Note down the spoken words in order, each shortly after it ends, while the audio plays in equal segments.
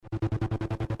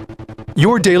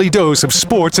Your daily dose of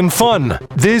sports and fun.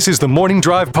 This is the Morning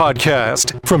Drive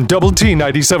Podcast from Double T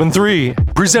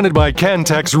 97.3, presented by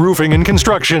Cantex Roofing and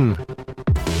Construction.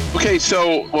 Okay,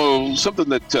 so something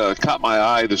that caught my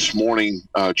eye this morning,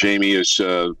 Jamie, is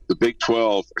the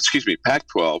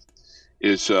Pac-12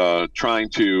 is trying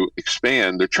to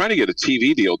expand. They're trying to get a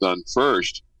TV deal done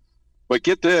first. But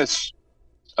get this,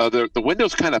 the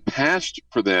window's kind of passed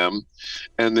for them,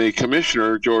 and the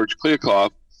commissioner, George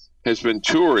Kliavkoff, has been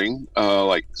touring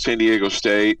like San Diego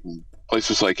State and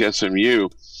places like SMU,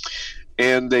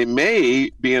 and they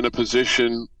may be in a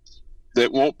position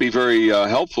that won't be very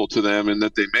helpful to them, and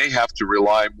that they may have to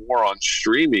rely more on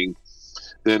streaming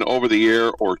than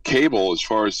over-the-air or cable as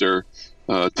far as their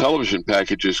television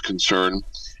package is concerned,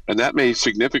 and that may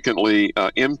significantly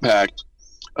impact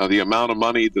the amount of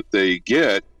money that they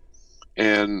get.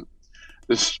 And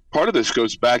this part of this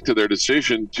goes back to their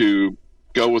decision to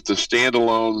go with the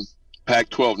standalone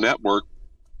Pac-12 network,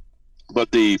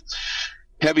 but the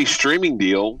heavy streaming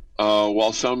deal,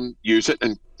 while some use it,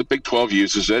 and the Big 12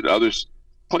 uses it,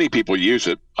 plenty of people use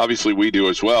it. Obviously, we do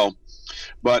as well.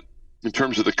 But in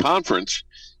terms of the conference,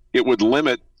 it would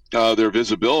limit their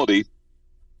visibility,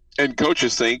 and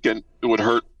coaches think, and it would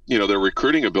hurt, their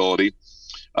recruiting ability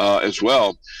as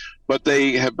well. But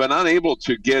they have been unable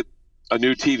to get a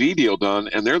new TV deal done,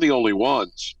 and they're the only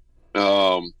ones.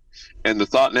 And the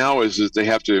thought now is that they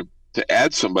have to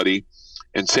add somebody,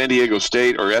 and San Diego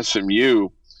State or SMU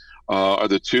are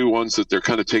the two ones that they're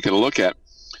kind of taking a look at.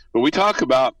 But we talk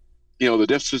about, the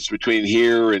distance between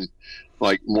here and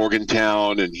like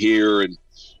Morgantown and here, and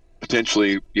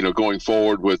potentially, going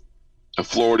forward with a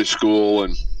Florida school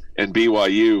and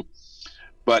BYU.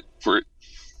 But for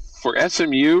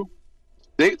SMU,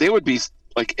 they would be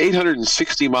like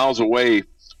 860 miles away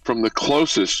from the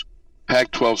closest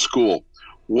Pac-12 school.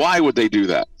 Why would they do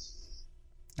that?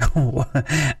 Well,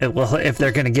 if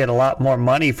they're going to get a lot more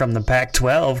money from the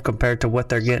Pac-12 compared to what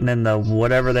they're getting in the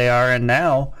whatever they are in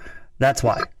now, that's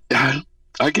why.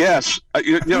 I guess.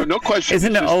 No question.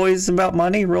 Isn't it always about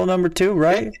money? Rule number 2,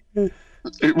 right?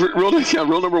 Rule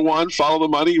number 1, follow the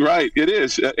money. Right, it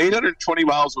is. 820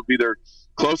 miles would be their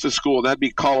closest school, and that'd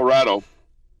be Colorado.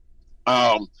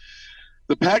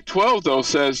 The Pac-12, though,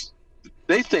 says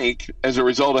they think, as a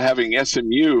result of having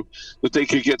SMU, that they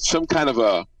could get some kind of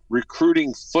a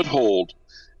recruiting foothold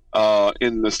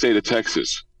in the state of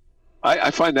Texas.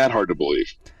 I find that hard to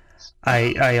believe.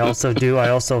 I also do. I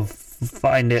also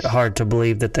find it hard to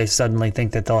believe that they suddenly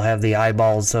think that they'll have the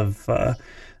eyeballs of the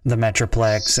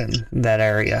Metroplex and that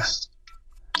area.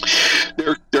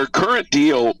 Their current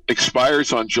deal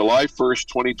expires on July 1st,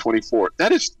 2024.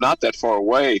 That is not that far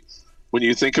away when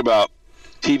you think about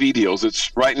TV deals.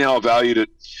 It's right now valued at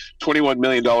 $21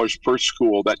 million per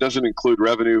school. That doesn't include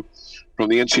revenue from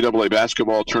the NCAA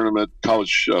basketball tournament,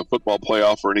 college football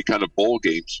playoff, or any kind of bowl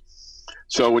games.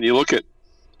 So when you look at,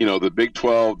 the Big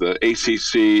 12, the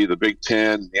ACC, the Big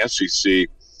 10, the SEC,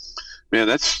 man,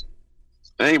 that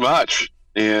ain't much.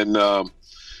 And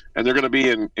they're going to be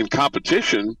in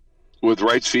competition with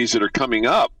rights fees that are coming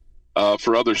up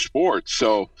for other sports.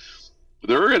 So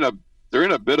they're in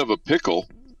a bit of a pickle.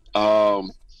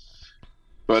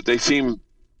 But they seem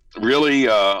really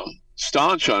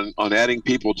staunch on adding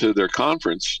people to their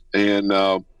conference, and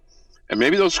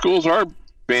maybe those schools are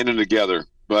banding together.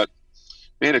 But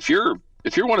man, if you're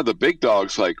one of the big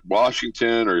dogs like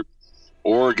Washington or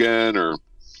Oregon or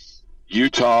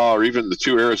Utah or even the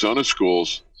 2 Arizona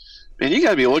schools, man, you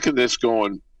got to be looking at this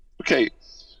going, okay,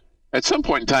 at some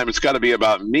point in time, it's got to be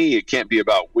about me. It can't be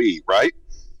about we, right?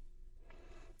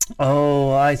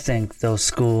 Oh, I think those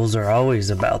schools are always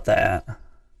about that.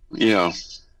 Yeah.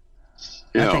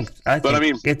 I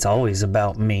think it's always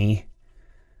about me.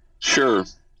 Sure.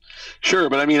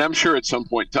 But I'm sure at some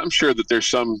point, I'm sure that there's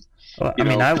some,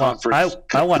 conference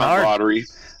camaraderie.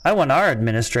 I want our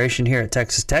administration here at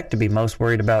Texas Tech to be most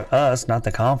worried about us, not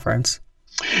the conference.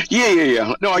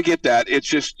 Yeah. No, I get that. It's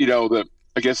just, I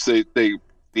guess the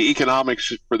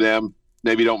economics for them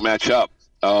maybe don't match up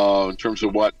in terms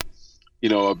of what,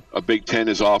 a Big Ten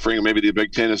is offering. And maybe the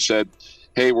Big Ten has said,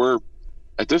 hey,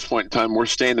 at this point in time, we're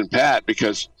standing pat,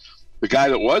 because the guy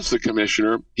that was the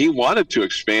commissioner, he wanted to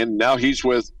expand. Now he's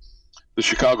with the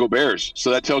Chicago Bears.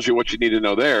 So that tells you what you need to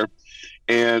know there.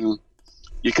 And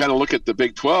you kind of look at the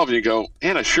Big 12 and you go,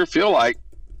 man, I sure feel like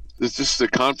this is the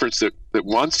conference that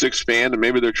wants to expand, and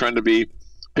maybe they're trying to be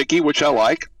picky, which I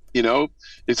like.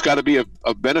 It's got to be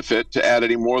a benefit to add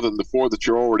any more than the 4 that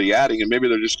you're already adding. And maybe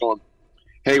they're just going,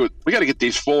 hey, we got to get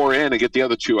these 4 in and get the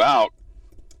other 2 out,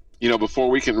 before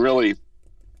we can really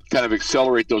kind of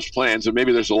accelerate those plans. And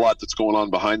maybe there's a lot that's going on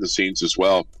behind the scenes as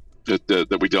well.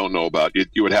 that we don't know about?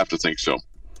 You would have to think so.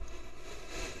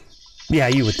 Yeah,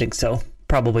 you would think so.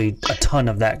 Probably a ton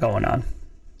of that going on.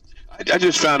 I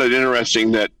just found it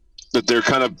interesting that they're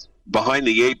kind of behind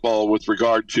the eight ball with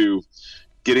regard to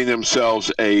getting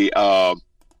themselves behind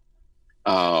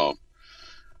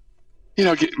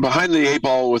the eight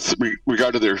ball with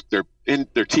regard to their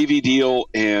TV deal,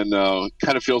 and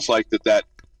kind of feels like that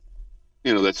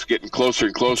that's getting closer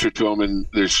and closer to them, and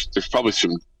there's probably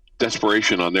some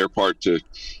desperation on their part to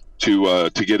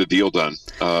get a deal done.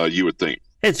 You would think.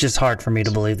 It's just hard for me to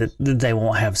believe that they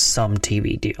won't have some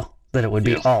TV deal, that it would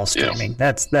be all streaming.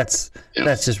 Yeah. That's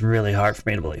just really hard for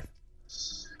me to believe.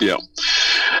 Yeah.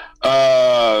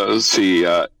 Let's see.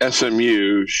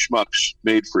 SMU schmucks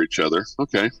made for each other.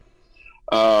 Okay.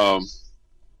 Let's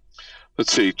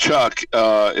see. Chuck,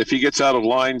 if he gets out of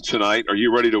line tonight, are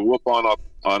you ready to whoop on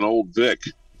old Vic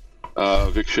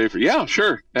Schaefer? Yeah,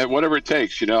 sure. And whatever it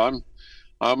takes. I'm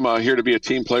here to be a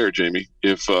team player, Jamie.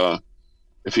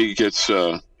 If he gets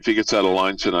out of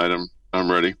line tonight,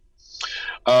 I'm ready.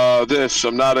 I'm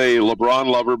not a LeBron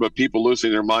lover, but people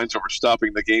losing their minds over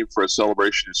stopping the game for a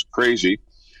celebration is crazy.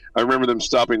 I remember them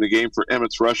stopping the game for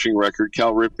Emmett's rushing record,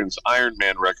 Cal Ripken's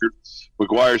Ironman record,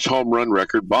 McGuire's home run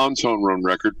record, Bond's home run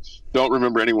record. Don't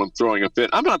remember anyone throwing a fit.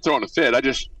 I'm not throwing a fit.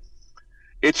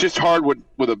 It's just hard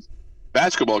with a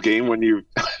basketball game when you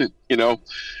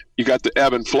got the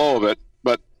ebb and flow of it.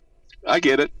 But I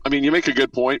get it. I mean, you make a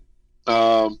good point.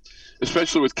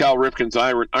 Especially with Cal Ripken's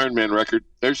Ironman record,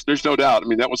 there's no doubt. I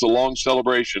mean, that was a long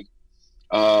celebration,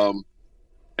 and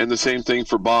the same thing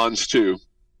for Bonds too.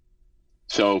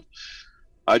 So,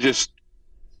 it just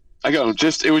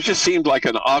seemed like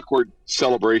an awkward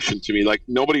celebration to me. Like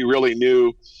nobody really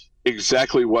knew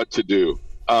exactly what to do.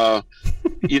 It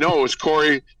was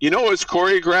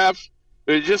choreographed.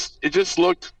 It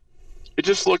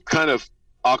just looked kind of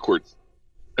awkward.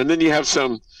 And then you have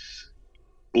some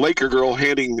Laker girl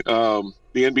handing the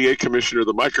NBA commissioner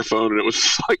the microphone, and it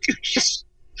was like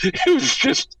it was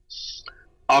just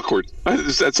awkward.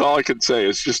 That's all I can say.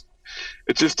 It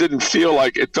just didn't feel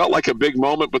like it felt like a big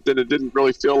moment, but then it didn't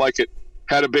really feel like it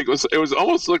had a big. It was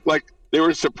almost looked like they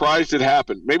were surprised it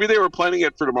happened. Maybe they were planning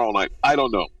it for tomorrow night. I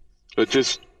don't know. But I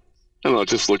don't know. It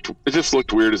just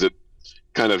looked weird as it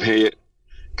kind of came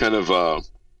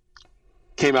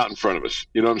out in front of us.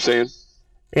 You know what I'm saying?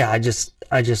 Yeah,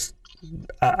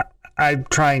 I'm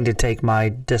trying to take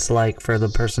my dislike for the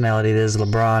personality that is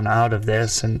LeBron out of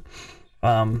this, and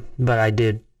but I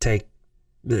did take it.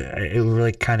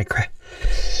 Really kind of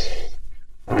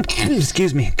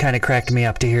kind of cracked me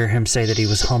up to hear him say that he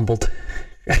was humbled.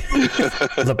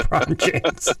 LeBron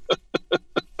James.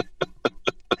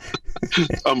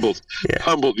 Humbled. Yeah.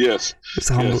 Humbled, yes. It's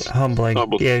humbling.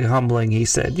 Humbled. Yeah, humbling, he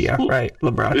said. Yeah, right,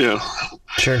 LeBron. Yeah.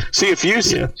 Sure. See, if you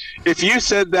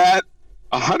said that,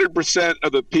 100%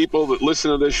 of the people that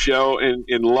listen to this show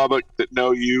in Lubbock that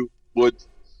know you would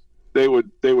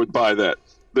buy that.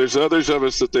 There's others of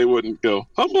us that they wouldn't go,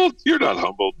 humbled? You're not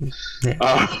humbled. Yeah.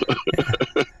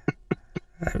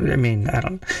 I mean, I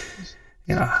don't,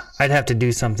 I'd have to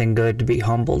do something good to be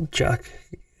humbled, Chuck.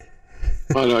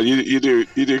 Oh no, you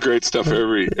do great stuff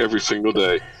every single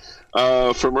day.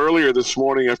 From earlier this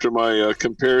morning, after my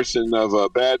comparison of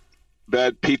bad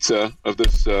pizza of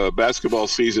this basketball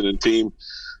season and team,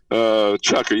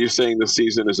 Chuck, are you saying this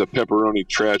season is a pepperoni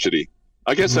tragedy?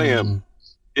 I guess I am.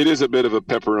 It is a bit of a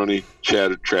pepperoni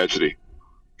tragedy.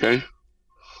 Okay,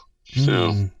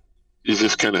 so you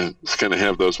just kind of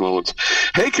have those moments.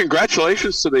 Hey,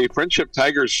 congratulations to the Friendship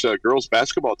Tigers girls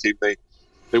basketball team. They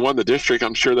won the district.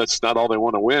 I'm sure that's not all they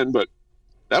want to win, but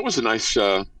that was a nice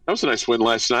win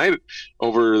last night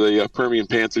over the Permian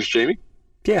Panthers, Jamie.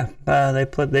 Yeah,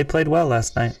 they played well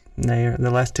last night.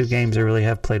 The last two games they really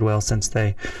have played well since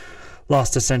they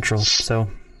lost to Central. So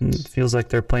it feels like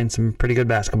they're playing some pretty good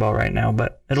basketball right now,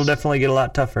 but it'll definitely get a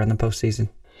lot tougher in the postseason.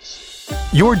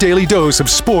 Your daily dose of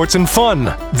sports and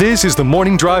fun. This is the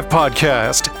Morning Drive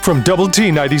Podcast from Double T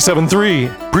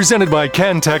 97.3, presented by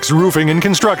Cantex Roofing and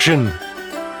Construction.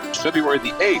 February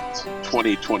the 8th,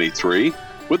 2023.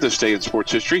 With this day in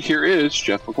sports history, here is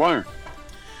Jeff McGuire.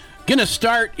 Gonna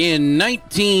start in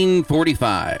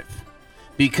 1945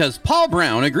 because Paul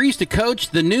Brown agrees to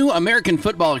coach the new American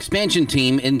football expansion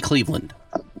team in Cleveland.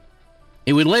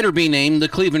 It would later be named the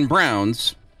Cleveland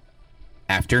Browns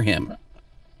after him.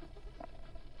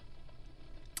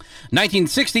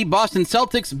 1960, Boston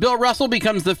Celtics' Bill Russell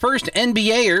becomes the first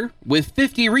NBAer with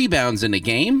 50 rebounds in a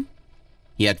game.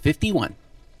 He had 51.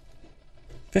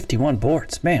 51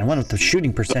 boards. Man, what the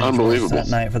shooting percentage was that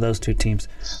night for those two teams.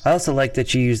 I also like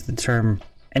that you used the term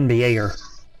NBAer.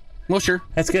 Well, sure.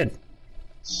 That's good.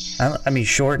 I mean,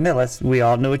 shorten it. We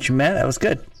all knew what you meant. That was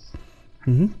good.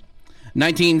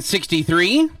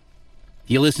 1963. If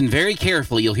you listen very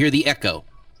carefully, you'll hear the echo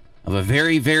of a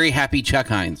very, very happy Chuck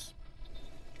Heinz,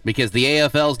 because the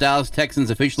AFL's Dallas Texans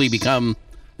officially become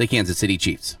the Kansas City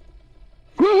Chiefs.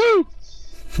 Woohoo!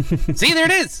 See, there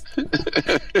it is.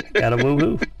 Got a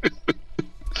woo-hoo.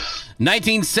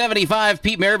 1975,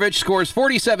 Pete Maravich scores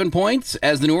 47 points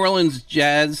as the New Orleans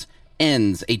Jazz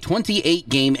ends a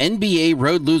 28-game NBA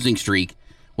road losing streak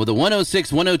with a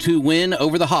 106-102 win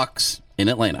over the Hawks in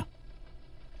Atlanta.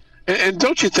 And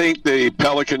don't you think the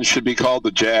Pelicans should be called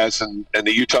the Jazz and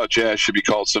the Utah Jazz should be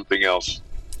called something else?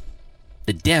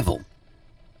 The Devil.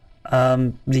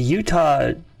 The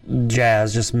Utah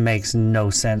Jazz just makes no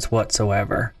sense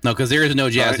whatsoever. No, because there is no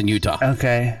Jazz in Utah.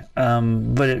 Okay,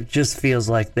 but it just feels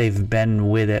like they've been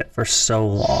with it for so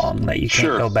long that you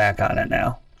can't go back on it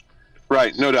now.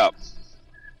 Right, no doubt.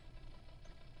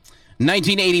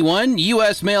 1981,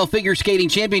 U.S. Male Figure Skating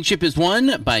Championship is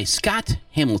won by Scott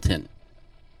Hamilton.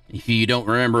 If you don't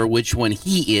remember which one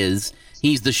he is,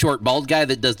 he's the short, bald guy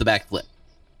that does the backflip.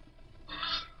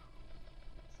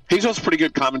 He's also a pretty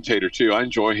good commentator, too. I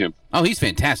enjoy him. Oh, he's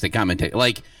fantastic commentator.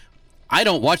 Like, I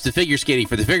don't watch the figure skating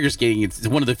for the figure skating. It's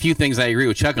one of the few things I agree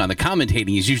with Chuck on. The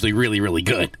commentating is usually really, really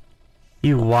good.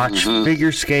 You watch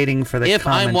figure skating for the If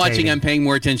I'm watching, I'm paying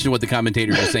more attention to what the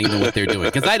commentators are saying than what they're doing.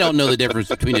 Because I don't know the difference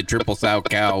between a triple sow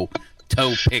cow,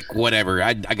 toe pick, whatever.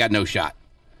 I got no shot.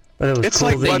 But it's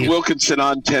cool like Bud Wilkinson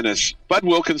on tennis. Bud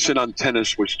Wilkinson on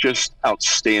tennis was just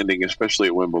outstanding, especially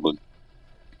at Wimbledon.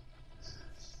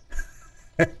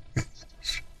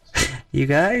 You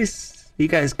guys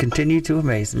continue to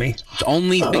amaze me. It's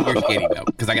only figure skating, though,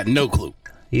 because I got no clue.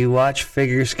 You watch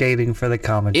figure skating for the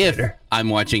commentator. If I'm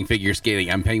watching figure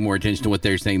skating, I'm paying more attention to what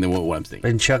they're saying than what I'm saying.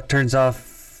 And Chuck turns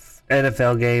off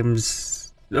NFL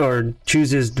games or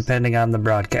chooses depending on the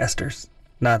broadcasters,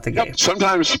 not the game. Yep,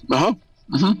 sometimes,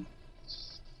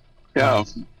 Yeah,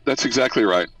 that's exactly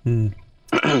right. 19...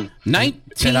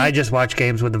 And I just watch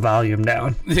games with the volume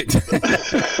down.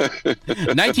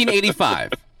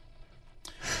 1985.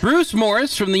 Bruce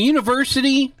Morris from the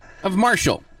University of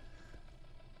Marshall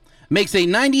makes a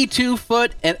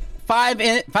 92-foot and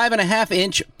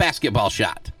 5.5-inch basketball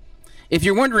shot. If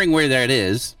you're wondering where that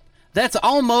is, that's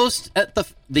almost at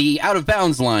the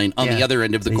out-of-bounds line on the other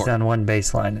end of the court. He's on one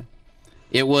baseline.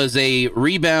 It was a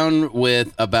rebound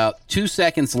with about 2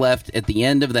 seconds left at the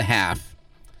end of the half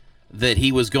that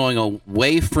he was going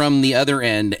away from the other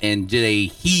end and did a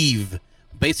heave,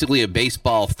 basically a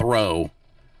baseball throw,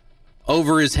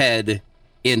 over his head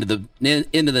into the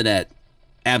net.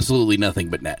 Absolutely nothing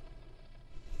but net.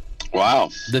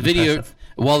 Wow. The video,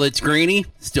 while it's grainy,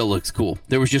 still looks cool.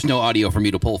 There was just no audio for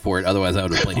me to pull for it. Otherwise, I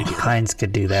would have played it here. Heinz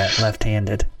could do that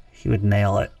left-handed. He would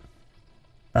nail it.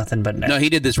 Nothing but net. No, he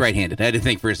did this right-handed. I had to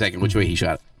think for a second which way he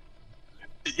shot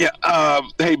it. Yeah.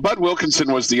 Hey, Bud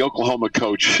Wilkinson was the Oklahoma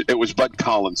coach. It was Bud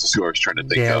Collins is who I was trying to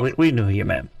think of. Yeah, we knew who you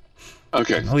meant.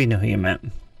 Okay. We knew who you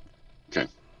meant. Okay.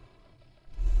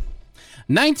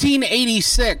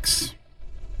 1986.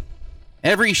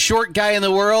 Every short guy in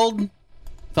the world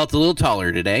felt a little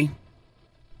taller today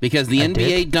because the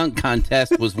NBA dunk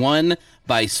contest was won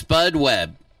by Spud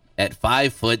Webb at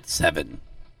 5'7".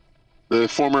 The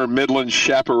former Midland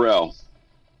Chaparral.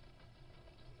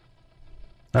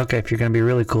 Okay, if you're going to be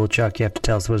really cool, Chuck, you have to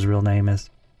tell us what his real name is.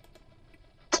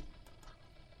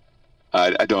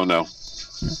 I don't know.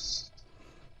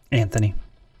 Anthony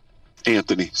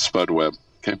Okay. Spud Webb.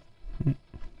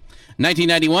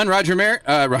 1991,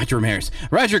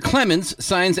 Roger Clemens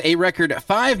signs a record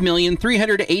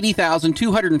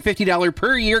 $5,380,250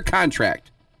 per year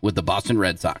contract with the Boston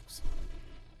Red Sox.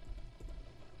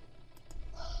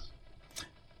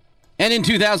 And in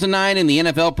 2009, in the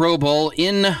NFL Pro Bowl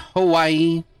in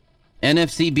Hawaii,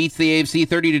 NFC beats the AFC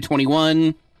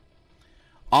 30-21.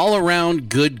 All-around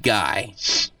good guy.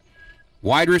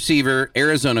 Wide receiver,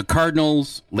 Arizona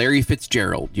Cardinals, Larry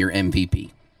Fitzgerald, your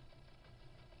MVP.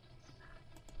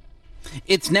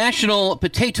 It's National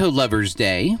Potato Lovers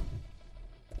Day.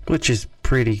 Which is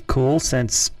pretty cool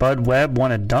since Spud Webb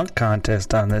won a dunk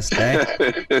contest on this day.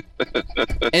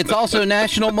 It's also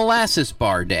National Molasses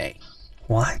Bar Day.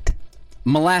 What?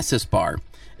 Molasses bar.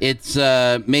 It's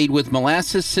made with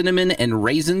molasses, cinnamon, and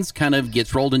raisins. Kind of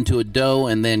gets rolled into a dough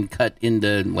and then cut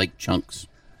into like chunks.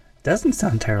 Doesn't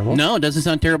sound terrible. No, it doesn't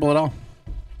sound terrible at all.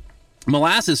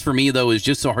 Molasses for me though is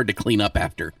just so hard to clean up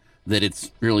after that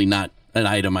it's really not an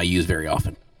item I use very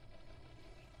often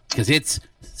because it's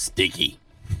sticky,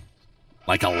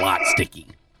 like a lot sticky.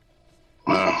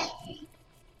 Wow.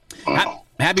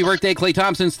 Happy birthday, Klay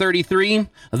Thompson's 33.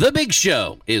 The Big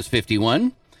Show is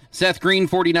 51. Seth Green,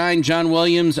 49. John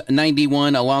Williams,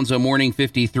 91. Alonzo Mourning,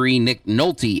 53. Nick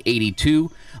Nolte,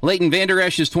 82. Leighton Vander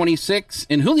Esch is 26.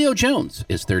 And Julio Jones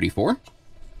is 34.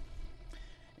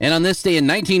 And on this day in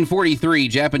 1943,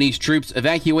 Japanese troops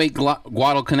evacuate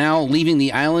Guadalcanal, leaving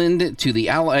the island to the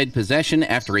Allied possession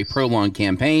after a prolonged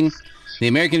campaign. The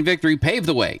American victory paved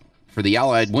the way for the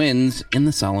Allied wins in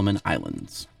the Solomon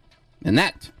Islands. And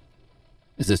that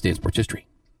is this day in sports history.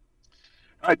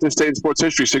 All right, this day in sports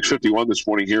history, 6:51 this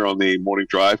morning here on the Morning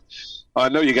Drive. I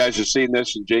know you guys have seen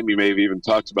this, and Jamie may have even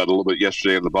talked about it a little bit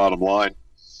yesterday on the bottom line.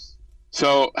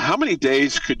 So how many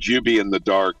days could you be in the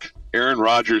dark? Aaron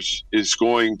Rodgers is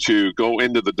going to go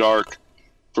into the dark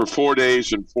for 4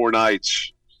 days and 4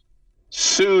 nights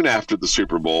soon after the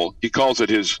Super Bowl. He calls it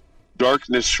his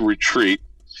darkness retreat.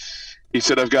 He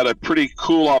said, I've got a pretty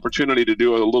cool opportunity to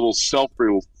do a little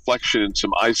self-reflection and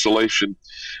some isolation.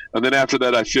 And then after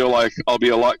that, I feel like I'll be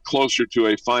a lot closer to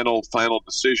a final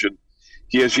decision.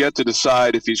 He has yet to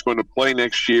decide if he's going to play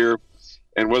next year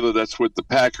and whether that's with the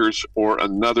Packers or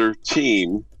another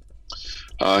team.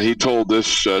 He told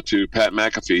this to Pat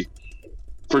McAfee.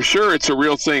 For sure, it's a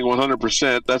real thing,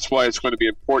 100%. That's why it's going to be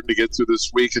important to get through this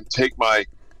week and take my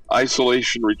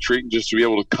isolation retreat and just to be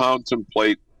able to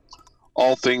contemplate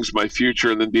all things my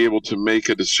future and then be able to make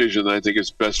a decision that I think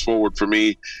is best forward for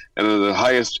me and in the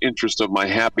highest interest of my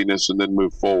happiness and then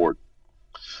move forward.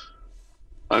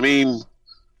 I mean,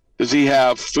 does he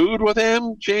have food with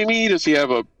him, Jamie? Does he have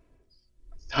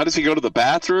how does he go to the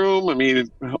bathroom? I mean,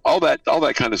 all that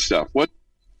kind of stuff. What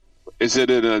is it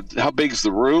how big's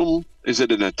the room? Is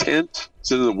it in a tent?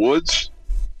 Is it in the woods?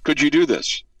 Could you do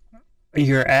this?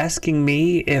 You're asking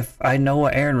me if I know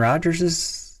what Aaron Rodgers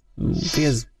is?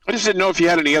 Because I just didn't know if you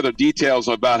had any other details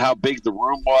about how big the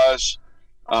room was.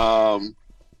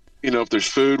 If there's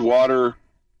food, water,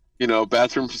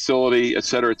 bathroom facility, et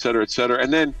cetera, et cetera, et cetera.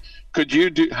 And then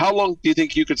how long do you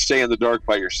think you could stay in the dark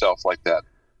by yourself like that?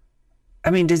 I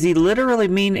mean, does he literally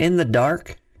mean in the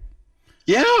dark?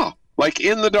 Yeah, like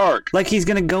in the dark. Like he's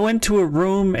going to go into a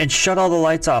room and shut all the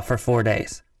lights off for 4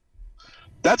 days.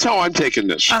 That's how I'm taking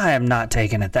this. I am not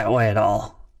taking it that way at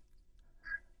all.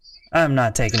 I'm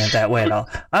not taking it that way at all.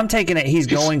 I'm taking it he's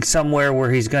going somewhere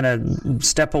where he's going to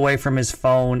step away from his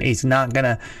phone. He's not going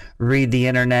to read the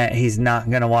internet. He's not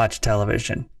going to watch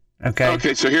television.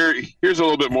 Okay, so here's a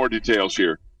little bit more details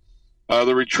here.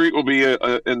 The retreat will be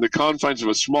in the confines of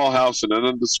a small house in an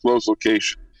undisclosed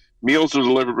location. Meals are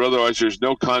delivered, but otherwise there's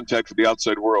no contact with the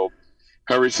outside world.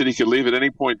 However, he said he could leave at any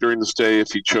point during the stay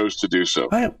if he chose to do so.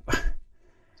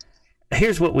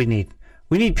 Here's what we need.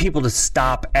 We need people to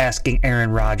stop asking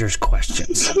Aaron Rodgers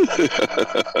questions.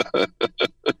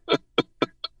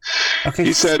 Okay,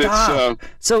 he said stop.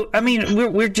 So, I mean,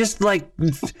 we're just like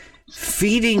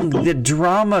feeding the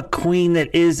drama queen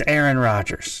that is Aaron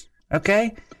Rodgers.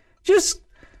 Okay? Just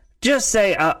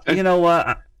say, you know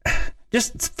what?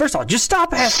 Just first of all, just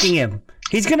stop asking him.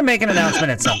 He's going to make an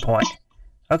announcement at some point.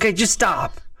 Okay, just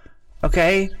stop.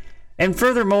 Okay? And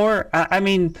furthermore, I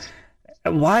mean,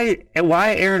 why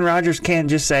Aaron Rodgers can't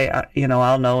just say,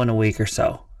 I'll know in a week or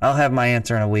so. I'll have my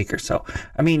answer in a week or so.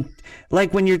 I mean,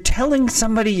 like when you're telling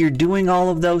somebody you're doing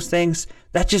all of those things,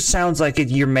 that just sounds like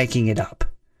you're making it up.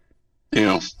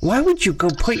 Yeah. Why would you go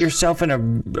put yourself in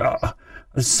a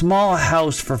small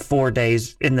house for 4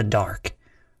 days in the dark?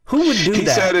 Who would do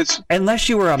that unless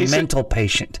you were a mental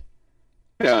patient?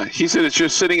 Yeah, he said it's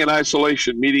just sitting in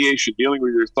isolation, mediation, dealing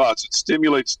with your thoughts. It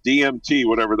stimulates DMT,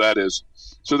 whatever that is.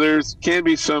 So there can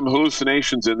be some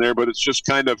hallucinations in there, but it's just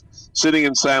kind of sitting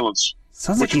in silence,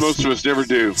 which most of us never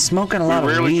do. Smoking a lot of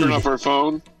weed. We rarely turn off our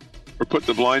phone or put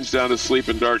the blinds down to sleep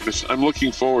in darkness. I'm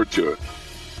looking forward to it.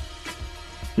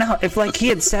 Now, if like he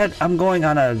had said, I'm going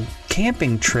on a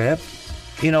camping trip,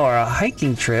 or a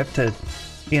hiking trip to,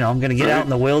 I'm going to get out in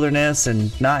the wilderness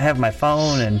and not have my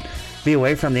phone and be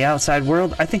away from the outside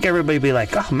world, I think everybody would be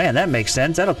like, oh man, that makes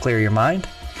sense. That'll clear your mind.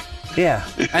 Yeah.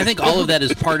 I think all of that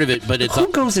is part of it, but it's... Who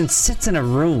goes and sits in a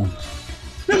room?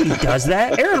 Nobody does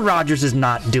that. Aaron Rodgers is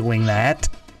not doing that.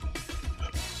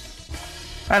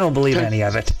 I don't believe any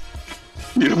of it.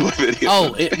 You don't believe any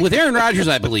of it? With Aaron Rodgers,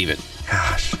 I believe it.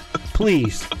 Gosh,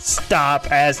 please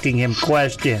stop asking him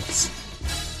questions.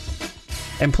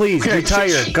 And please,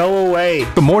 retire. Go away.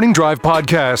 The Morning Drive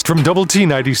podcast from Double T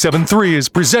 97.3 is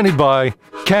presented by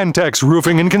Cantex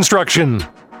Roofing and Construction.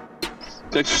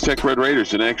 Texas Tech Red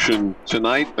Raiders in action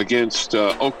tonight against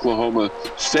Oklahoma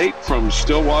State from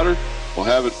Stillwater. We'll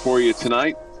have it for you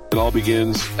tonight. It all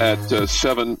begins at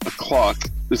 7 o'clock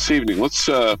this evening. Let's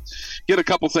get a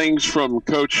couple things from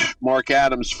Coach Mark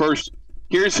Adams. First,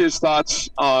 here's his thoughts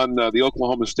on the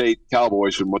Oklahoma State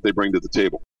Cowboys and what they bring to the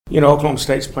table. Oklahoma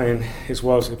State's playing as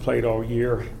well as they played all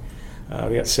year.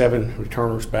 They got 7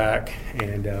 returners back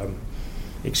and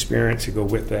experience to go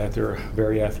with that. They're a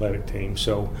very athletic team.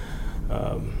 So,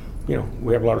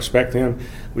 we have a lot of respect for them.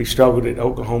 We struggled at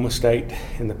Oklahoma State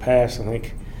in the past. I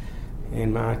think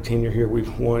in my tenure here,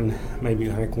 we've won maybe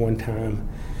one time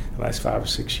the last 5 or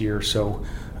 6 years. So,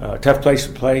 tough place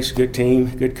to play. Good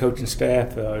team, good coaching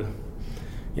staff.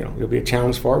 It'll be a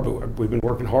challenge for us, but we've been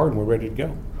working hard and we're ready to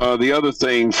go. The other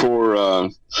thing for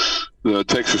the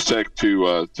Texas Tech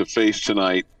to face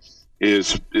tonight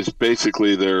is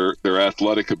basically their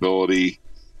athletic ability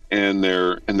and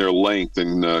their length,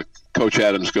 and Coach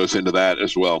Adams goes into that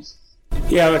as well.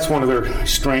 Yeah, that's one of their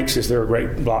strengths. Is they're a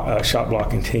great shot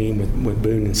blocking team with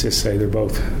Boone and Sissay. They're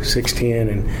both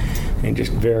 6'10" and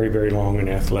just very, very long and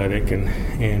athletic. And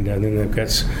then they've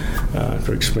got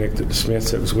Drake Smith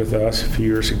that was with us a few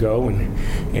years ago, and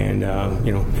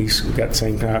he's got the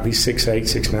same type. He's 6'8",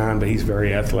 6'9", but he's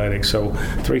very athletic. So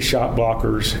 3 shot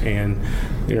blockers, and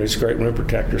he's a great rim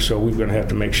protector. So we're going to have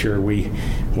to make sure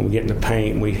when we get in the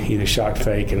paint, we either shot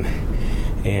fake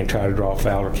and try to draw a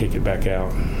foul or kick it back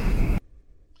out.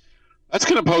 That's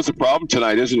going to pose a problem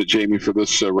tonight, isn't it, Jamie, for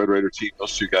this Red Raider team,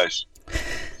 those 2 guys?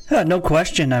 No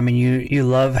question. I mean, you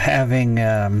love having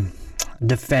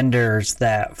defenders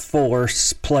that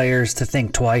force players to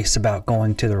think twice about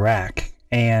going to the rack.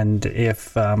 And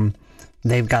if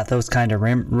they've got those kind of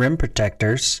rim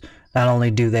protectors, not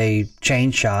only do they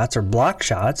change shots or block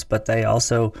shots, but they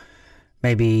also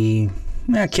maybe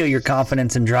kill your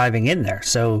confidence in driving in there.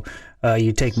 So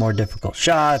you take more difficult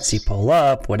shots, you pull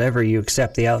up, whatever, you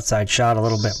accept the outside shot a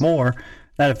little bit more.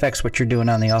 That affects what you're doing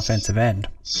on the offensive end.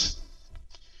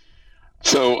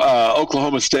 So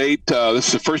Oklahoma State, this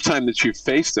is the first time that you've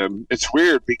faced them. It's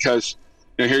weird because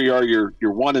here you are, you're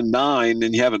 1-9,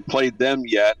 and you haven't played them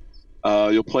yet.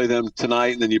 You'll play them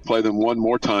tonight, and then you play them one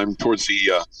more time towards the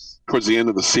end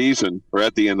of the season, or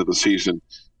at the end of the season,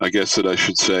 I guess that I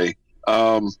should say.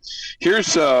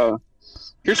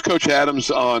 Here's Coach Adams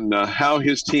on how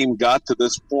his team got to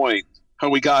this point, how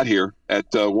we got here at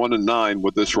 1-9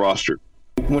 with this roster.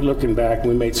 When looking back,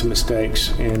 we made some mistakes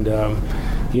and,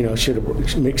 should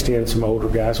have mixed in some older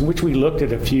guys, which we looked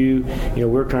at a few. We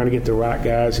were trying to get the right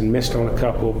guys and missed on a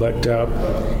couple. But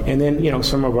and then,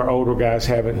 some of our older guys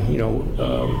haven't,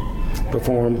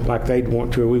 performed like they'd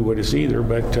want to or we would as either.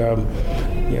 But,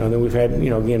 then we've had,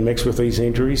 again, mixed with these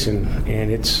injuries,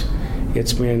 and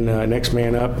it's been next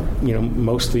man up,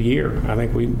 most of the year. I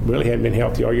think we really hadn't been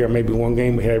healthy all year. Maybe one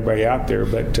game we had everybody out there,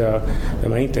 but the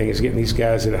main thing is getting these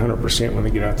guys at 100% when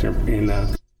they get out there. And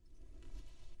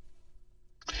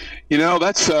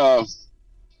that's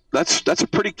a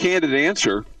pretty candid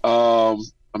answer.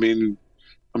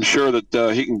 I'm sure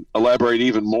that he can elaborate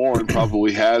even more, and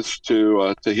probably has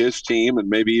to his team and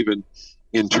maybe even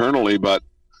internally. But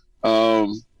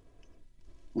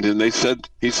and he said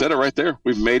it right there.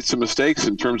 We've made some mistakes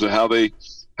in terms of how they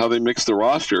mix the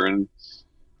roster, and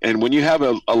when you have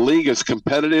a league as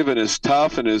competitive and as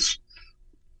tough and as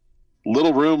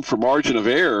little room for margin of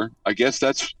error, I guess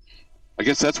that's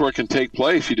where it can take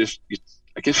place. You just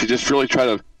really try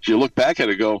to, you look back at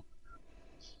it and go,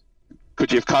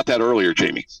 could you have caught that earlier,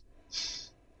 Jamie?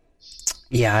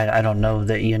 Yeah, I don't know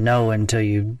that until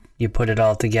you put it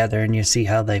all together and you see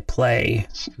how they play.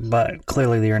 But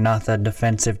clearly you're not the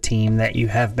defensive team that you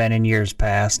have been in years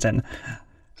past. And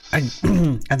I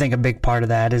think a big part of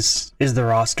that is the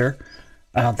roster.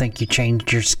 I don't think you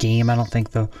changed your scheme. I don't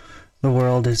think the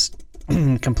world is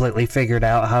completely figured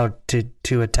out how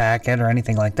to attack it or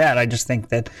anything like that. I just think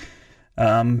that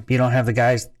you don't have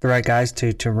the right guys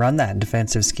to run that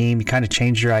defensive scheme. You kind of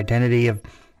changed your identity of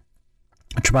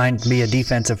trying to be a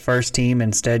defensive first team.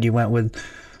 Instead, you went with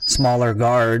smaller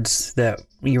guards that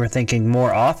you were thinking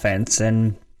more offense,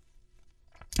 and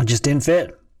it just didn't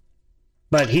fit.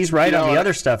 But he's right on the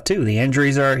other stuff too. The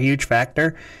injuries are a huge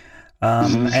factor,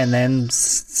 and then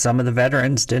some of the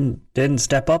veterans didn't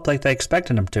step up like they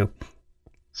expected them to.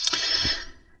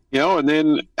 And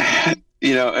then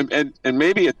and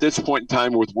maybe at this point in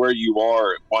time, with where you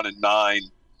are at 1-9.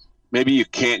 Maybe you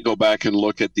can't go back and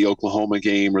look at the Oklahoma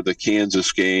game or the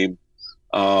Kansas game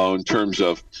in terms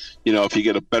of, if you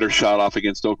get a better shot off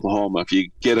against Oklahoma, if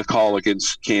you get a call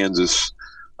against Kansas,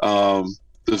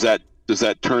 does that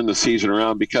turn the season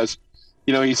around? Because,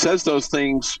 he says those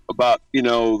things about,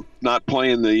 not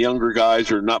playing the younger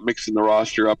guys or not mixing the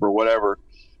roster up or whatever.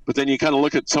 But then you kind of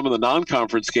look at some of the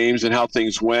non-conference games and how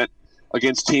things went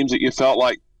against teams that you felt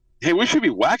like, hey, we should be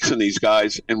waxing these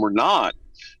guys, and we're not.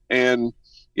 And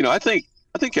I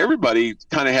think everybody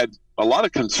kind of had a lot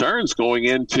of concerns going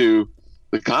into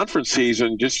the conference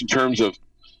season, just in terms of,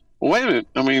 well, wait a minute.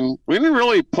 I mean, we didn't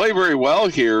really play very well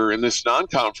here in this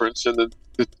non-conference, and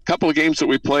the the couple of games that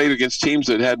we played against teams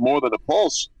that had more than a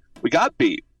pulse, we got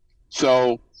beat.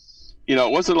 So,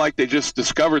 it wasn't like they just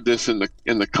discovered this in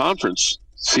the conference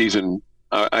season.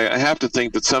 I have to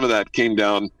think that some of that came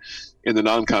down in the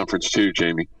non-conference too,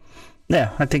 Jamie.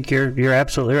 Yeah, I think you're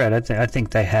absolutely right. I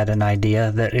think they had an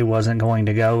idea that it wasn't going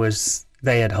to go as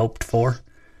they had hoped for.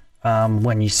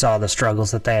 When you saw the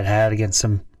struggles that they had against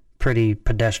some pretty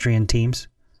pedestrian teams.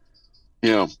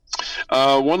 Yeah.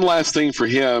 One last thing for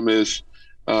him is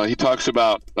he talks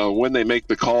about when they make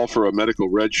the call for a medical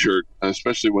red shirt,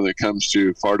 especially when it comes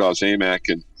to Fardaws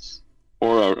Aimaq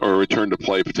or a return to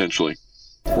play potentially.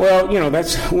 Well,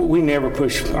 we never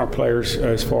push our players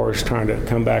as far as trying to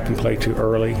come back and play too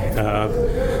early. You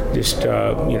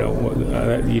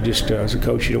just as a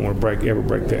coach, you don't want to ever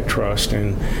break that trust,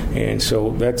 and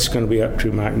so that's going to be up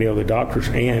to Mike Neal, the doctors,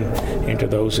 and to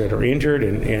those that are injured,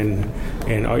 and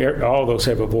all those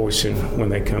have a voice in when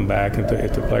they come back.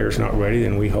 If the player's not ready,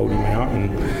 then we hold him out,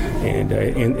 and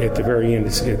at the very end,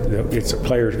 it's a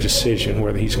player's decision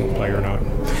whether he's going to play or not.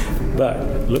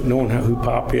 But knowing who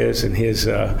Pop is and his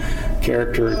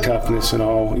character, toughness, and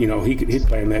all, he'd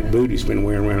play in that boot he's been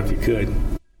wearing around if he could.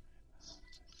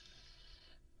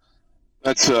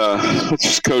 That's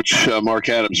Coach Mark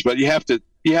Adams. But you have to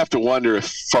wonder if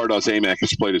Fardaws Aimaq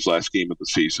has played his last game of the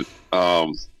season.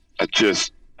 I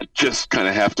just kind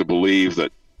of have to believe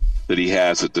that he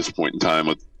has at this point in time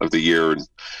of the year,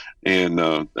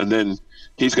 and then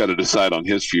he's got to decide on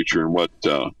his future and what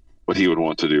he would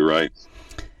want to do, right?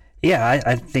 Yeah,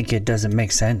 I think it doesn't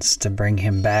make sense to bring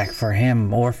him back for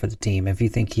him or for the team. If you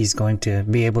think he's going to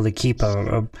be able to keep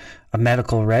a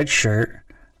medical red shirt,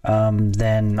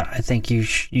 then I think you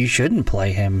shouldn't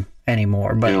play him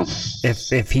anymore. But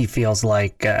if he feels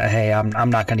like, hey,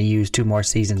 I'm not going to use 2 more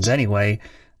seasons anyway,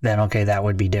 then okay, that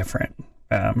would be different.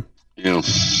 So,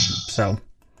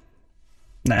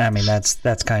 I mean,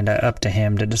 that's kind of up to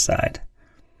him to decide.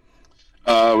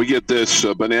 We get this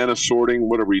banana sorting.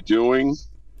 What are we doing?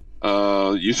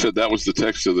 You said that was the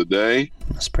text of the day.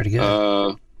 That's pretty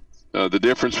good. The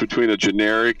difference between a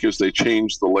generic is they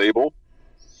changed the label.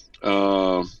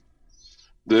 More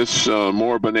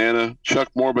banana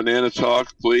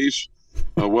talk, please.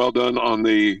 Well done on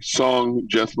the song,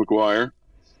 Jeff McGuire.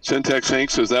 Syntax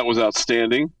Hank says that was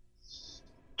outstanding.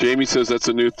 Jamie says that's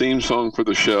a new theme song for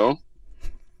the show.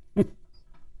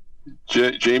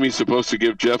 Jamie's supposed to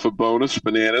give Jeff a bonus,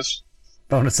 bananas.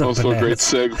 Bonus of also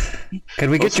bananas. A great segue. Could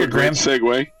we get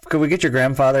segue? Could we get your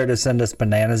grandfather to send us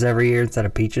bananas every year instead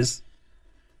of peaches?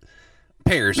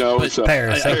 Pears. No, but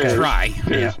pears. Okay. Try.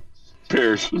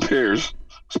 Pears.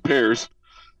 Pears.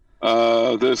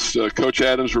 This Coach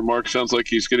Adams' remark sounds like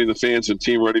he's getting the fans and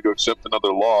team ready to accept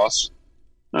another loss.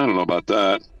 I don't know about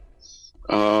that.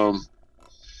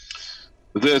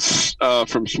 This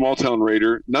from Small Town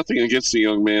Raider. Nothing against the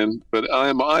young man, but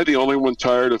am I the only one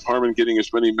tired of Harmon getting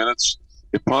as many minutes?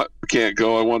 If Pop can't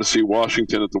go, I want to see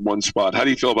Washington at the 1 spot. How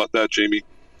do you feel about that, Jamie?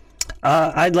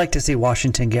 I'd like to see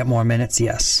Washington get more minutes,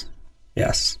 yes.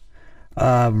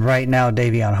 Right now,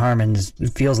 Davion Harmon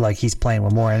feels like he's playing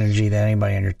with more energy than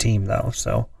anybody on your team, though.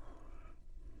 So,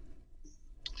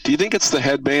 do you think it's the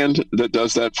headband that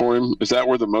does that for him? Is that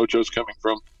where the mojo's coming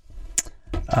from?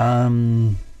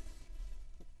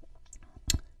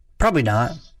 Probably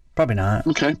not.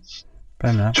 Okay.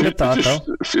 Probably not. Good thought,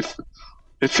 though.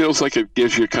 It feels like it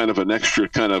gives you kind of an extra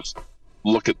kind of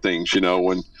look at things,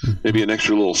 when maybe an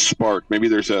extra little spark. Maybe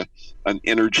there's an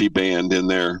energy band in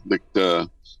there that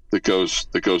goes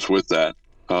with that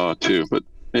too. But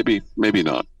maybe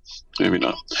not.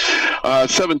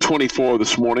 7:24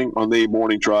 this morning on the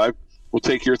morning drive. We'll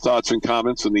take your thoughts and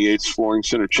comments in the Yates Flooring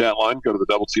Center chat line. Go to the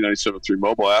Double T 97.3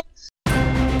 mobile app.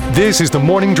 This is the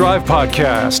Morning Drive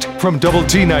podcast from Double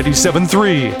T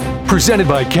 97.3, presented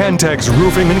by Cantex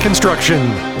Roofing and Construction.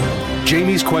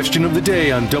 Jamie's question of the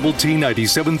day on Double T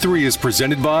 97.3 is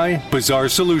presented by Bizarre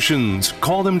Solutions.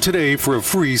 Call them today for a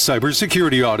free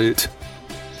cybersecurity audit.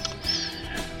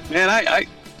 Man, I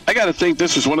got to think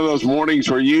this is one of those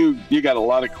mornings where you got a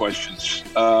lot of questions.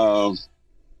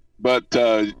 But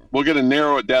we're going to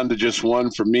narrow it down to just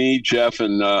one for me, Jeff,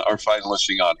 and our fine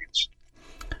listening audience.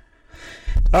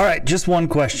 All right, just one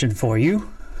question for you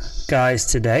guys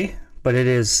today, but it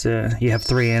is you have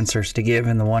 3 answers to give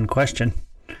in the one question.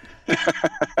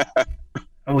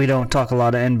 We don't talk a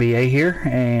lot of NBA here,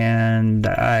 and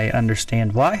I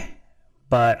understand why,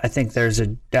 but I think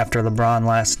after LeBron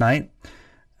last night,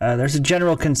 there's a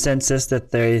general consensus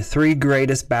that the 3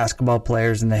 greatest basketball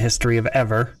players in the history of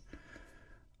ever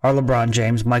are LeBron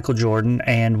James, Michael Jordan,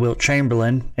 and Wilt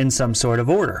Chamberlain in some sort of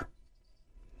order.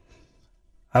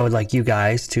 I would like you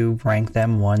guys to rank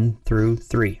them 1 through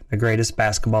 3, the greatest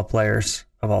basketball players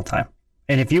of all time.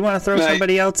 And if you want to throw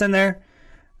somebody else in there,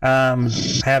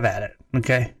 have at it,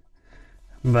 okay?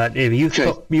 But if you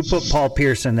put Paul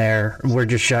Pierce in there, we're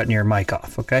just shutting your mic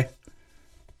off, okay?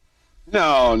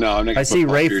 No, I'm not gonna I see put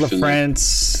Paul Rafe Pierce in there.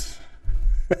 LaFrance.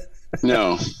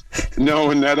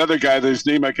 No, and that other guy, whose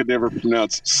name I could never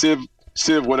pronounce, Civ,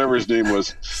 whatever his name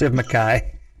was. Civ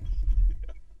Mackay.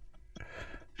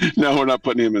 No, we're not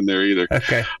putting him in there either.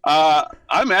 Okay.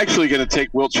 I'm actually going to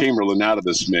take Wilt Chamberlain out of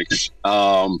this mix.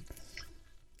 I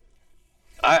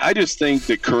just think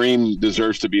that Kareem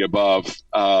deserves to be above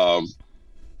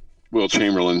Wilt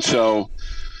Chamberlain. So,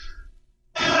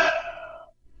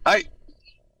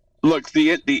 Look,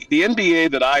 the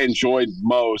NBA that I enjoyed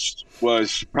most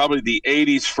was probably the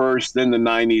 80s first, then the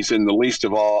 90s, and the least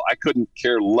of all, I couldn't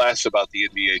care less about the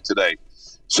NBA today.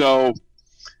 So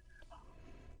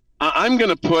I'm going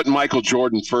to put Michael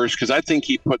Jordan first because I think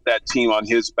he put that team on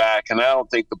his back, and I don't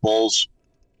think the Bulls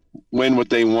win what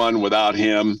they won without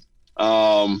him,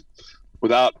 without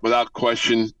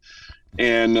question.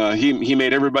 And he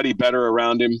made everybody better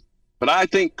around him. But I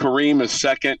think Kareem is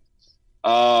second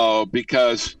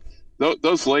because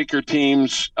those Laker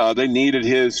teams, they needed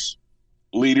his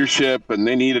leadership and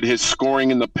they needed his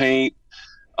scoring in the paint.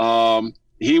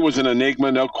 He was an enigma,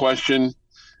 no question.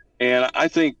 And I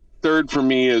think third for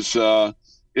me is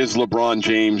LeBron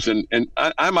James, and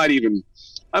I might even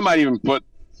put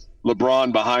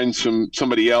LeBron behind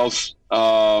somebody else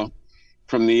from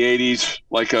the 80s,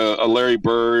 like a Larry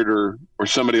Bird or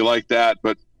somebody like that.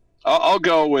 But I'll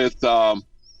go with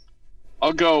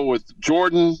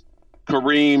Jordan,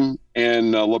 Kareem,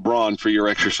 and LeBron for your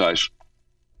exercise.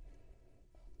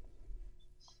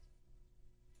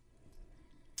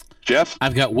 Jeff?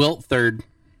 I've got Wilt third.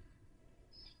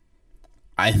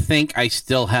 I think I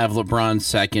still have LeBron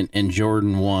second and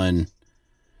Jordan 1,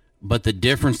 but the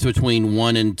difference between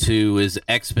 1 and 2 is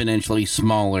exponentially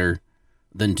smaller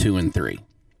than 2 and 3.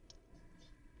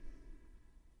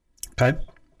 Okay.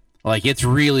 Like, it's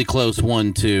really close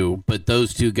 1-2, but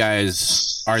those two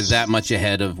guys are that much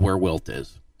ahead of where Wilt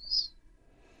is.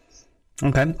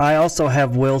 Okay. I also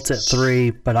have Wilt at 3,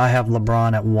 but I have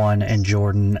LeBron at 1 and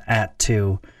Jordan at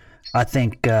 2. I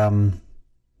think none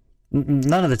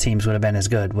of the teams would have been as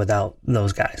good without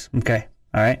those guys. Okay.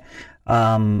 All right.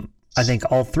 I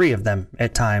think all three of them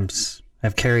at times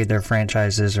have carried their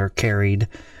franchises or carried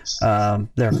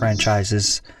their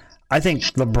franchises. I think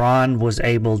LeBron was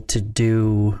able to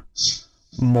do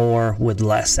more with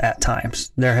less at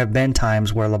times. There have been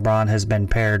times where LeBron has been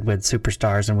paired with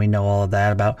superstars, and we know all of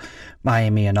that about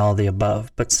Miami and all the above.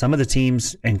 But some of the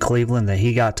teams in Cleveland that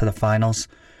he got to the finals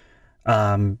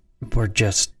were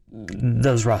just,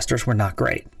 those rosters were not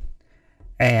great.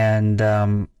 And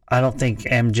I don't think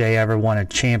MJ ever won a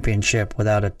championship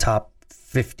without a top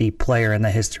 50 player in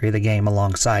the history of the game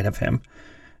alongside of him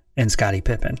in Scottie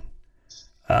Pippen.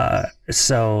 Or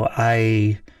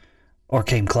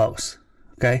came close.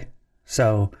 Okay.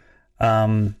 So,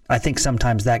 I think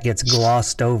sometimes that gets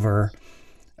glossed over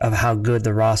of how good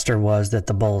the roster was that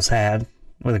the Bulls had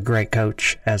with a great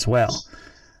coach as well.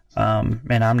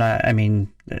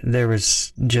 There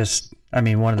was just,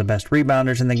 one of the best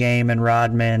rebounders in the game in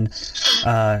Rodman,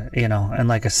 and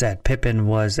like I said, Pippen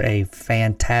was a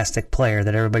fantastic player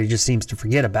that everybody just seems to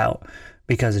forget about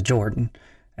because of Jordan.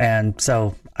 And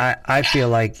so I feel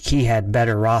like he had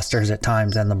better rosters at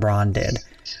times than LeBron did.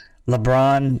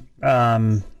 LeBron,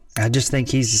 I just think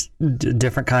he's a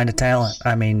different kind of talent.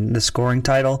 The scoring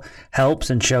title helps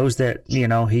and shows that, he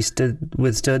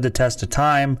withstood the test of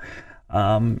time.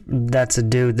 That's a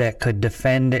dude that could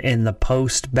defend in the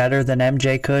post better than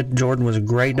MJ could. Jordan was a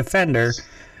great defender,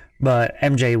 but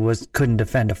MJ couldn't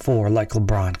defend a 4 like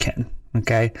LeBron can.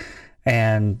 Okay.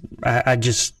 And I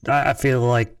feel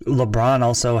like LeBron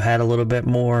also had a little bit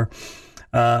more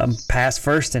pass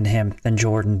first in him than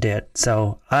Jordan did.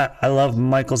 So I love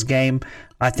Michael's game.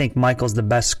 I think Michael's the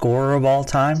best scorer of all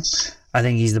time. I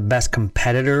think he's the best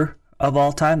competitor of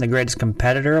all time, the greatest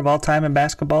competitor of all time in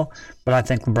basketball. But I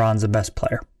think LeBron's the best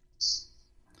player.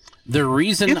 The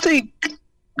reason you think,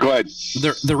 go ahead.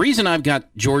 The reason I've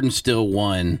got Jordan still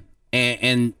 1,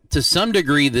 and to some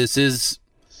degree this is,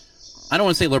 I don't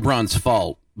want to say LeBron's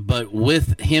fault, but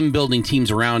with him building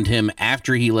teams around him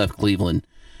after he left Cleveland,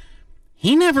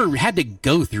 he never had to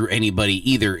go through anybody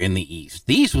either in the East.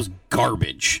 The East was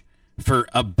garbage for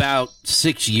about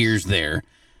 6 years there.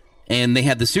 And they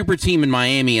had the super team in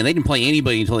Miami, and they didn't play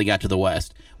anybody until they got to the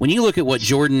West. When you look at what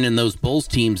Jordan and those Bulls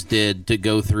teams did to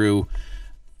go through,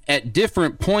 at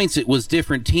different points it was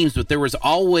different teams, but there was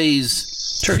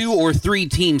always 2 or 3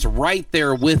 teams right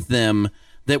there with them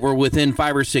that were within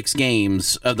 5 or 6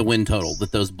 games of the win total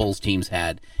that those Bulls teams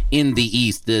had in the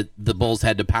East that the Bulls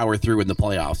had to power through in the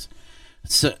playoffs.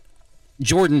 So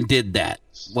Jordan did that.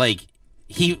 Like,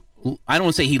 I don't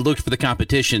want to say he looked for the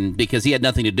competition because he had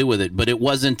nothing to do with it, but it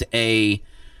wasn't a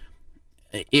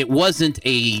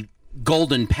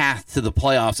golden path to the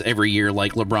playoffs every year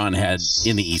like LeBron had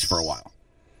in the East for a while.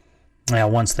 Yeah,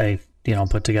 once they,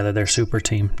 put together their super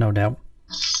team, no doubt.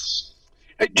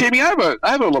 Hey, Jamie, I have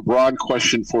a LeBron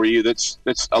question for you. That's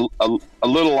a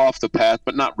little off the path,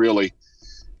 but not really.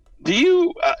 Do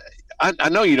you? I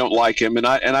know you don't like him, and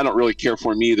I don't really care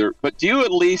for him either. But do you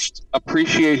at least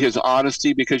appreciate his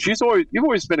honesty? Because you've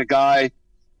always been a guy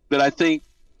that I think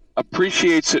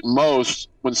appreciates it most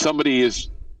when somebody is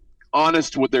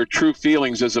honest with their true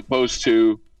feelings as opposed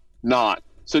to not.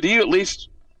 So do you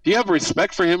have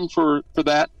respect for him for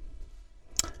that?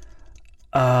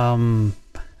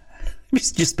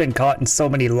 He's just been caught in so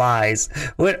many lies.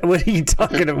 What are you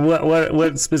talking about?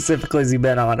 What specifically has he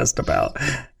been honest about?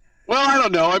 Well, I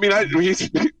don't know. I mean, I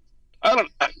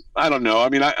don't know. I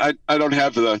mean, I don't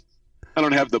have the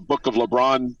book of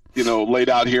LeBron, laid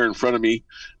out here in front of me.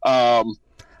 I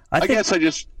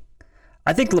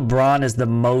think LeBron is the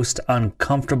most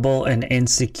uncomfortable and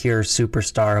insecure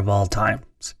superstar of all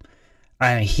times.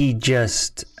 He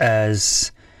just I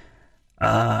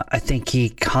think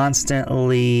he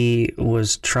constantly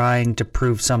was trying to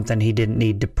prove something he didn't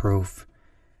need to prove.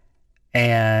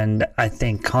 And I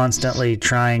think constantly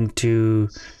trying to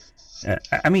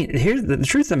here's the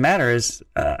truth of the matter is,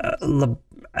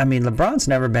 LeBron's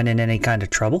never been in any kind of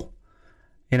trouble,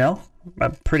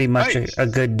 pretty much right. a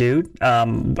good dude.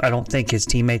 I don't think his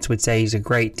teammates would say he's a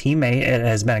great teammate. It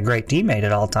has been a great teammate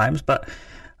at all times, but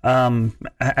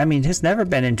he's never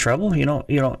been in trouble. You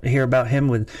don't hear about him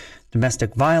with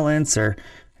domestic violence or,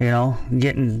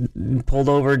 getting pulled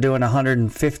over doing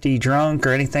 150 drunk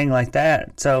or anything like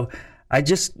that. So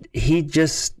he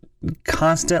just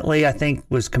constantly, I think,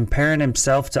 was comparing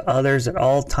himself to others at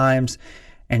all times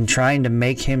and trying to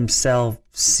make himself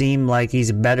seem like he's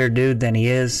a better dude than he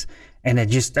is. And I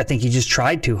think he just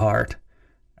tried too hard.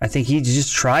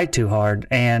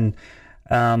 And I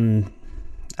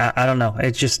don't know.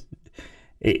 It's just,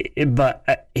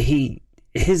 but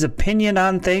his opinion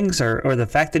on things or the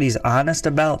fact that he's honest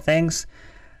about things,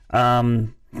 I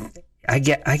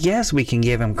guess we can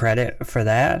give him credit for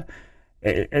that.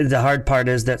 The hard part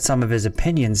is that some of his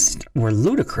opinions were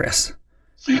ludicrous.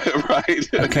 Right.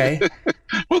 Okay.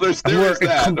 Well, there's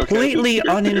that. Completely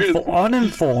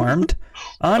uninformed,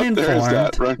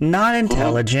 that, right? not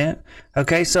intelligent.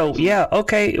 Okay, so yeah,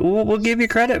 okay, we'll give you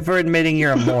credit for admitting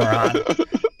you're a moron.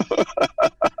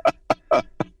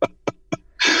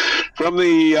 From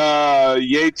the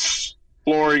Yates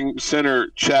Flooring Center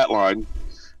chat line,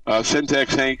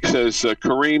 Syntax Hank says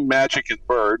Kareem, Magic, and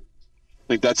Bird. I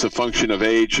think that's a function of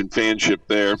age and fanship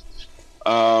there.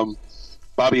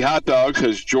 Bobby Hot Dog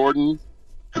says Jordan,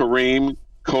 Kareem,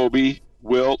 Kobe,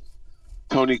 Wilt,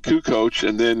 Tony Kukoc,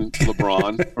 and then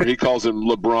LeBron, or he calls him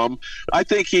LeBrum. I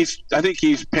think he's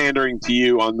pandering to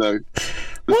you on the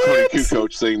Tony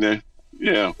Kukoc thing there.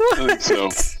 Yeah, I think so.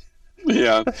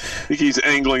 Yeah, I think he's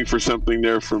angling for something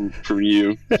there from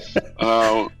you.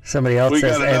 Somebody else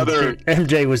says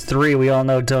MJ was 3. We all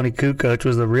know Tony Kukoc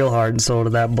was the real heart and soul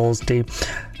of that Bulls team.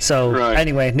 So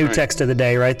anyway, new text of the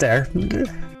day right there.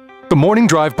 The Morning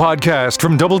Drive podcast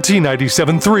from Double T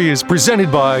 97.3 is presented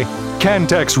by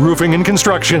Cantex Roofing and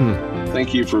Construction.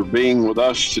 Thank you for being with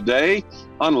us today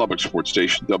on Lubbock Sports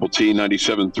Station, Double T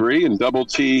 97.3 and Double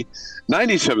T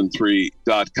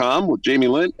 97.3.com with Jamie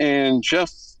Lent and Jeff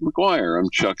McGuire. I'm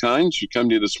Chuck Heinz. We come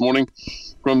to you this morning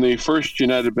from the First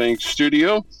United Bank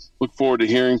studio. Look forward to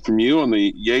hearing from you on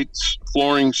the Yates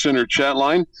Flooring Center chat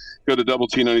line. Go to Double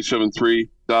T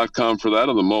 97.3.com for that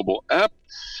on the mobile app.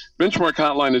 Benchmark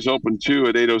hotline is open too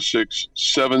at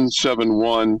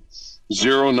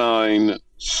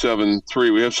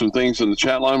 806-771-0973. We have some things in the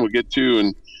chat line we'll get to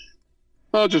in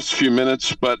just a few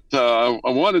minutes, but I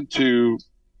wanted to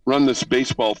run this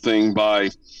baseball thing by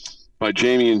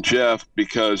Jamie and Jeff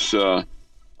because I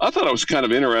thought it was kind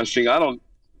of interesting. I'm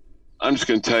just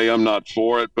going to tell you I'm not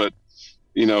for it, but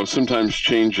sometimes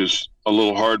change is a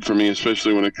little hard for me,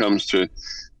 especially when it comes to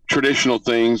traditional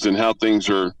things and how things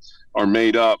are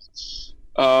made up.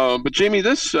 But Jamie,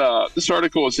 this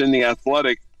article is in The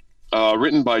Athletic,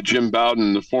 written by Jim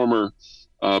Bowden, the former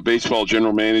baseball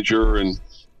general manager and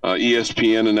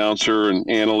ESPN announcer and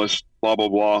analyst, blah, blah,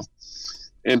 blah.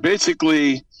 And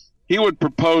basically, he would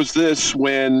propose this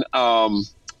when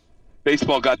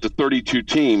baseball got to 32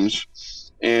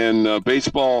 teams, and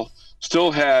baseball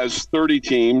still has 30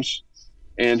 teams,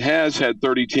 and has had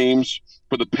 30 teams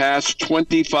for the past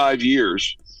 25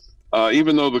 years.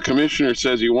 Even though the commissioner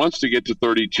says he wants to get to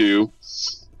 32,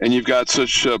 and you've got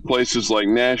such places like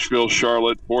Nashville,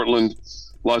 Charlotte, Portland,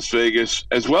 Las Vegas,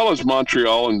 as well as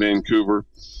Montreal and Vancouver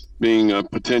being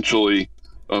potentially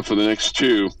for the next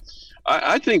two.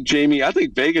 I think, Jamie,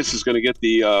 Vegas is going to get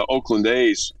the Oakland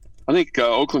A's. I think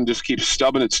Oakland just keeps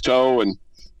stubbing its toe and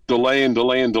delaying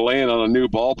on a new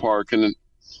ballpark. And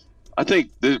I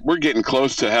think we're getting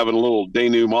close to having a little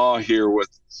denouement here with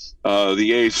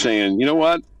the A's saying, you know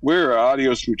what, we're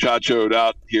adios muchachoed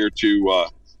out here to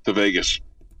Vegas.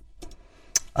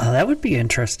 That would be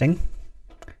interesting.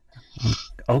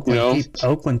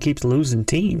 Oakland keeps losing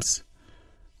teams.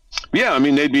 Yeah, I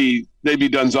mean they'd be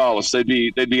Gonzalez. They'd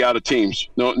be out of teams.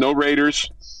 No Raiders.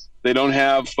 They don't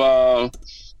have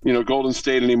Golden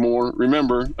State anymore.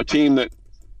 Remember, a team that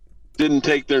didn't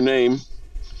take their name,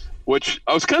 which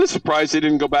I was kind of surprised they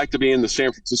didn't go back to being the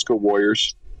San Francisco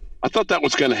Warriors. I thought that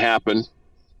was going to happen.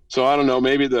 So I don't know.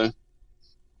 Maybe the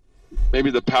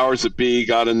powers that be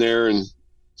got in there and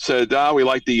said, we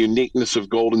like the uniqueness of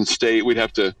Golden State. We'd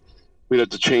have to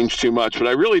change too much. But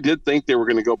I really did think they were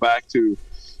going to go back to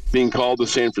being called the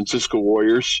San Francisco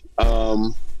Warriors.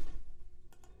 But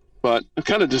I'm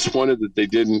kind of disappointed that they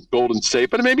didn't Golden State.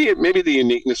 But maybe the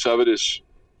uniqueness of it is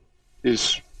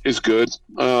good.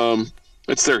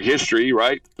 It's their history,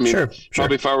 right? I mean, sure.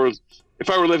 Probably if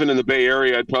I were living in the Bay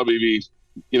Area, I'd probably be,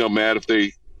 mad if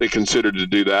they considered to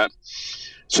do that.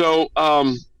 So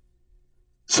I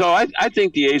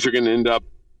think the A's are going to end up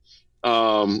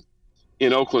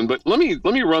in Oakland. But let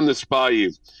me run this by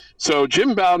you. So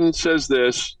Jim Bowden says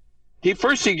this. He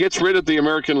gets rid of the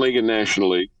American League and National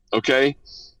League. Okay,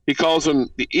 he calls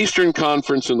them the Eastern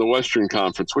Conference and the Western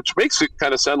Conference, which makes it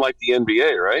kind of sound like the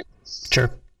NBA, right? Sure.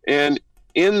 And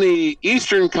in the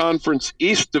Eastern Conference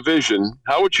East Division,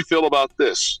 how would you feel about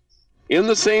this? In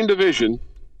the same division,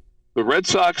 the Red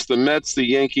Sox, the Mets, the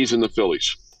Yankees, and the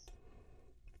Phillies.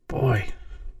 Boy,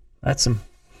 that sounds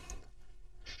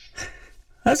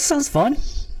fun.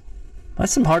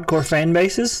 That's some hardcore fan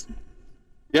bases.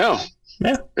 Yeah.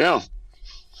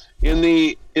 In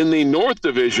the North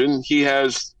Division, he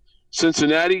has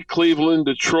Cincinnati, Cleveland,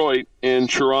 Detroit, and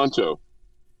Toronto.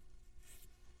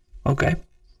 Okay.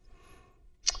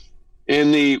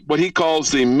 In what he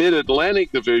calls the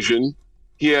Mid-Atlantic Division,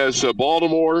 he has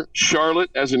Baltimore,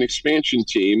 Charlotte as an expansion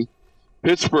team,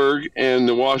 Pittsburgh, and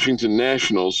the Washington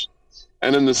Nationals.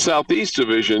 And in the Southeast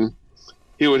Division,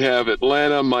 he would have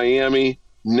Atlanta, Miami,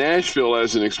 Nashville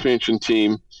as an expansion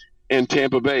team, and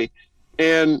Tampa Bay.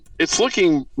 And it's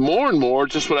looking more and more,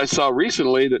 just what I saw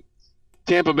recently, that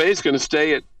Tampa Bay is going to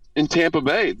stay in Tampa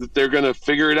Bay, that they're going to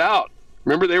figure it out.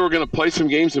 Remember, they were going to play some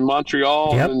games in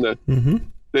Montreal, yep. And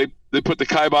they put the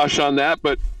kibosh on that.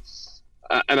 But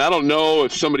and I don't know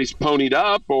if somebody's ponied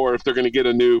up or if they're going to get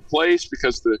a new place,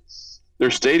 because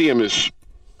their stadium is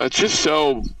just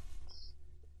so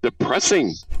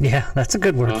depressing. Yeah, that's a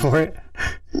good word for it.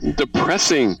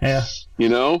 Depressing. Yeah.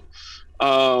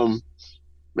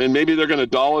 And maybe they're going to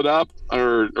doll it up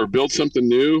or build something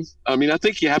new. I mean, I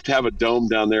think you have to have a dome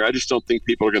down there. I just don't think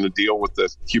people are going to deal with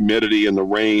the humidity and the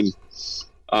rain.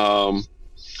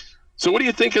 So what do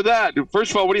you think of that? First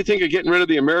of all, what do you think of getting rid of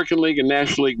the American League and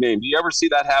National League name? Do you ever see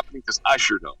that happening? Because I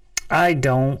sure don't. I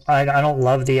don't. I don't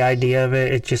love the idea of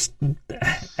it. It just,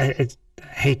 I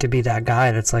hate to be that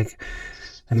guy that's like,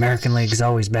 American League's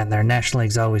always been there. National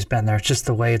League's always been there. It's just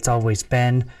the way it's always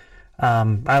been.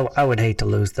 I would hate to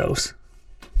lose those.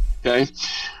 Okay.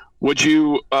 Would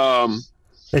you?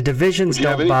 The divisions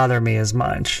don't bother me as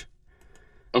much.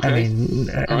 Okay.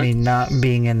 I mean, not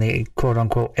being in the quote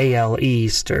unquote AL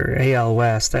East or AL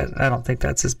West, I don't think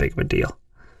that's as big of a deal.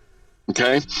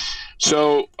 Okay.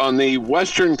 So on the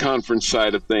Western Conference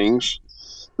side of things,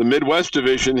 the Midwest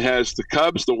Division has the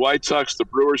Cubs, the White Sox, the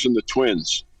Brewers, and the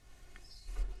Twins.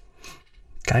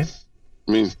 Okay.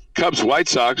 I mean, Cubs, White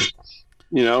Sox,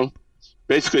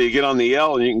 basically you get on the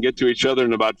L and you can get to each other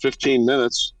in about 15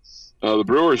 minutes. The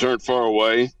Brewers aren't far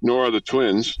away, nor are the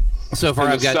Twins. So far,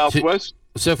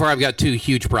 I've got two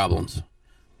huge problems.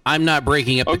 I'm not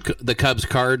breaking up the Cubs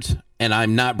cards, and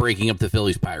I'm not breaking up the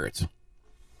Phillies Pirates.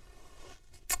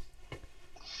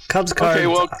 Cubs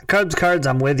cards,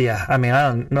 I'm with you. I mean, I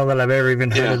don't know that I've ever even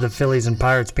heard of the Phillies and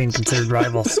Pirates being considered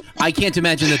rivals. I can't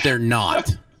imagine that they're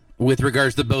not, with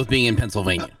regards to both being in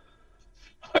Pennsylvania.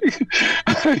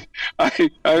 Would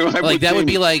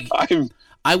be like,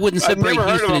 I wouldn't separate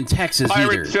Houston and Texas either.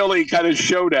 Pirate-Philly kind of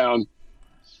showdown.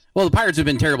 Well, the Pirates have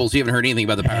been terrible, so you haven't heard anything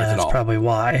about the Pirates at all. That's probably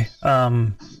why.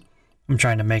 I'm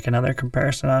trying to make another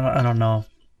comparison. I don't know.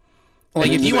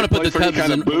 Like, if you want to put the Cubs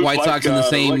and White Sox in the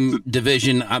same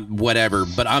division, whatever.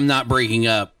 But I'm not breaking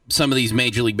up some of these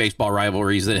Major League Baseball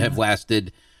rivalries that have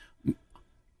lasted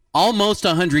almost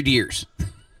 100 years.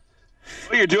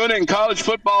 Well, you're doing it in college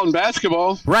football and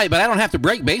basketball. Right, but I don't have to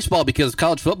break baseball because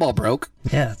college football broke.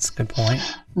 Yeah, that's a good point.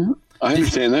 I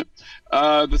understand that.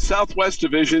 The Southwest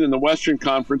Division in the Western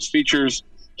Conference features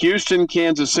Houston,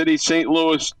 Kansas City, St.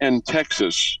 Louis, and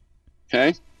Texas.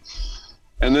 Okay?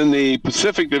 And then the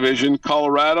Pacific Division,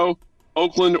 Colorado,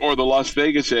 Oakland, or the Las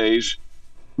Vegas A's,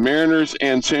 Mariners,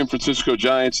 and San Francisco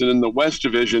Giants. And in the West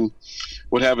Division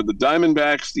would have the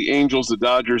Diamondbacks, the Angels, the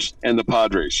Dodgers, and the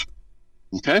Padres.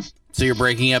 Okay? So you're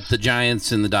breaking up the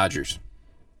Giants and the Dodgers.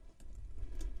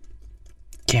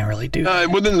 Can't really do that.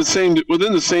 Within the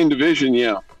same division,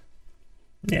 yeah.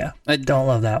 Yeah, I don't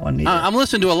love that one either. I'm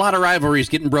listening to a lot of rivalries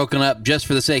getting broken up just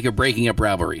for the sake of breaking up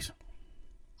rivalries.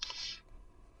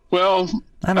 Well,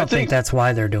 I don't think that's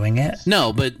why they're doing it.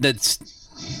 No, but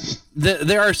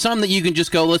there are some that you can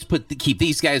just go, let's keep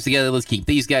these guys together, let's keep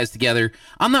these guys together.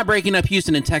 I'm not breaking up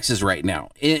Houston and Texas right now,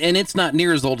 and it's not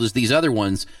near as old as these other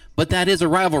ones, but that is a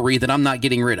rivalry that I'm not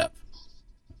getting rid of.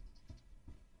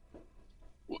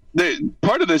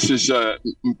 Part of this is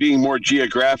being more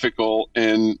geographical,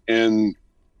 and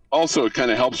also it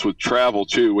kind of helps with travel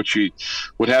too, which you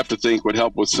would have to think would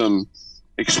help with some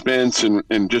expense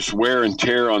and just wear and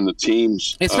tear on the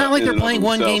teams. It's not like they're playing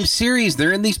one game series.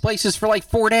 They're in these places for like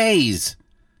 4 days.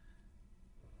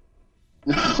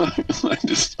 I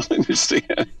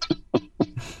understand.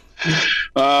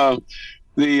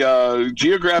 The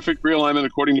geographic realignment,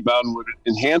 according to Bowden, would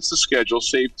enhance the schedule,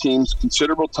 save teams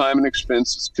considerable time and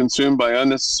expenses consumed by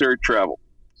unnecessary travel.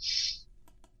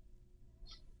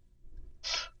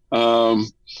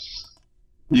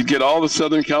 You'd get all the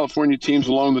Southern California teams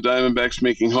along the Diamondbacks,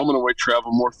 making home and away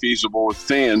travel more feasible with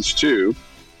fans too.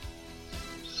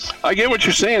 I get what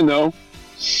you're saying, though.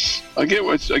 I get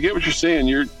what you're saying.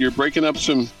 You're breaking up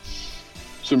some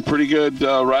pretty good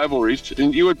rivalries,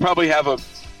 and you would probably have a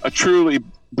truly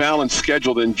balanced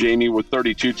schedule then, Jamie, with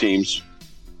 32 teams.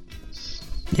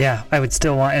 Yeah, I would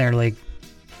still want interleague.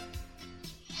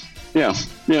 Yeah,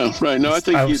 right. No, I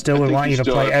think I still would want you to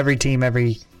play every team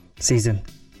every season.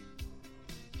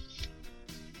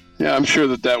 Yeah, I'm sure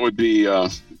that would be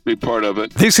part of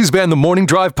it. This has been the Morning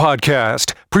Drive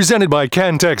Podcast, presented by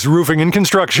Cantex Roofing and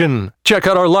Construction. Check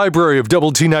out our library of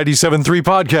Double T 97.3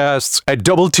 podcasts at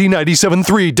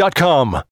doublet973.com.